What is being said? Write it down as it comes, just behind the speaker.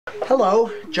Hello,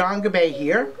 Jon Gabay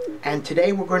here, and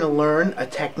today we're going to learn a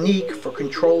technique for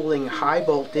controlling high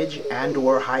voltage and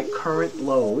or high current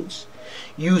loads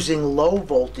using low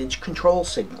voltage control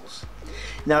signals.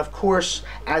 Now, of course,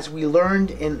 as we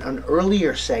learned in an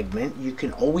earlier segment, you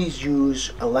can always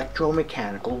use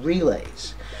electromechanical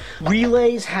relays.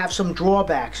 Relays have some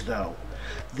drawbacks though.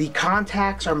 The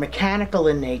contacts are mechanical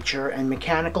in nature and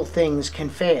mechanical things can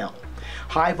fail.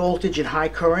 High voltage and high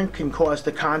current can cause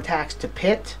the contacts to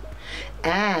pit,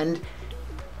 and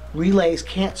relays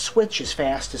can't switch as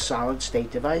fast as solid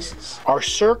state devices. Our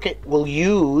circuit will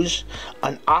use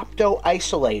an opto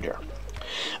isolator.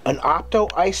 An opto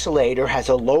isolator has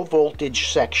a low voltage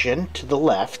section to the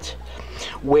left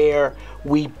where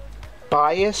we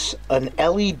bias an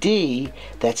LED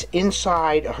that's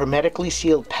inside a hermetically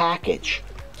sealed package.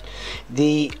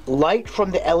 The light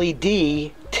from the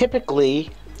LED,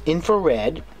 typically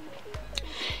infrared,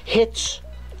 hits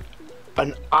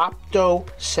an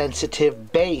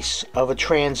opto-sensitive base of a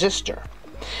transistor.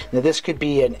 Now this could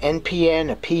be an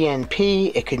NPN, a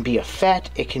PNP, it can be a FET,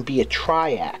 it can be a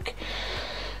triac.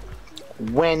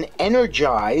 When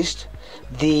energized,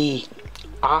 the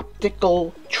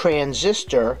optical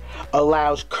transistor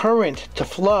allows current to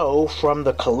flow from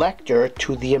the collector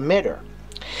to the emitter.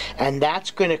 And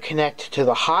that's going to connect to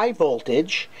the high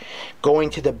voltage going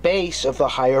to the base of the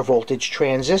higher voltage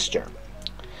transistor.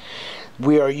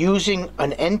 We are using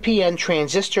an NPN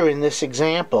transistor in this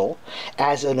example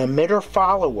as an emitter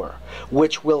follower,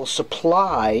 which will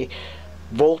supply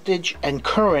voltage and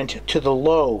current to the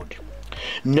load.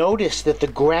 Notice that the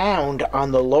ground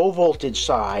on the low voltage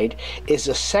side is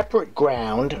a separate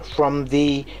ground from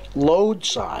the load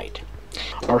side.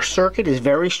 Our circuit is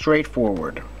very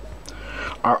straightforward.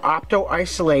 Our opto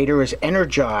isolator is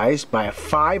energized by a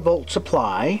 5-volt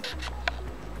supply,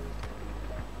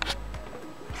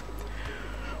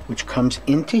 which comes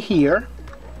into here,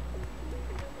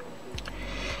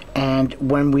 and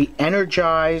when we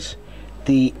energize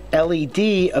the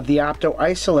LED of the opto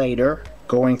isolator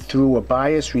going through a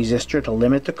bias resistor to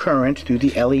limit the current through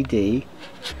the LED,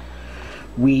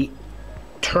 we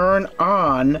turn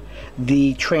on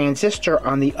the transistor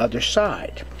on the other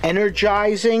side.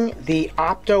 Energizing the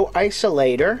opto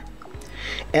isolator,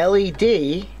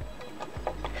 LED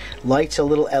lights a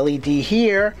little LED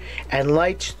here and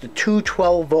lights the two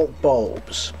 12-volt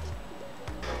bulbs.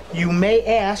 You may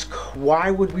ask,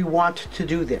 why would we want to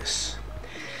do this?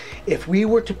 If we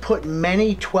were to put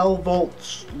many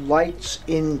 12-volt lights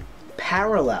in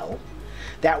parallel,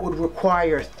 that would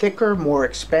require thicker, more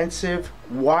expensive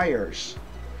wires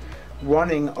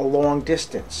running a long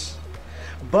distance.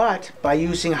 But by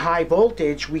using high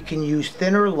voltage, we can use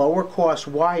thinner, lower cost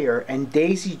wire and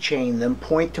daisy chain them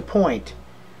point to point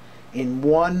in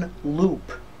one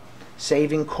loop,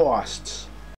 saving costs.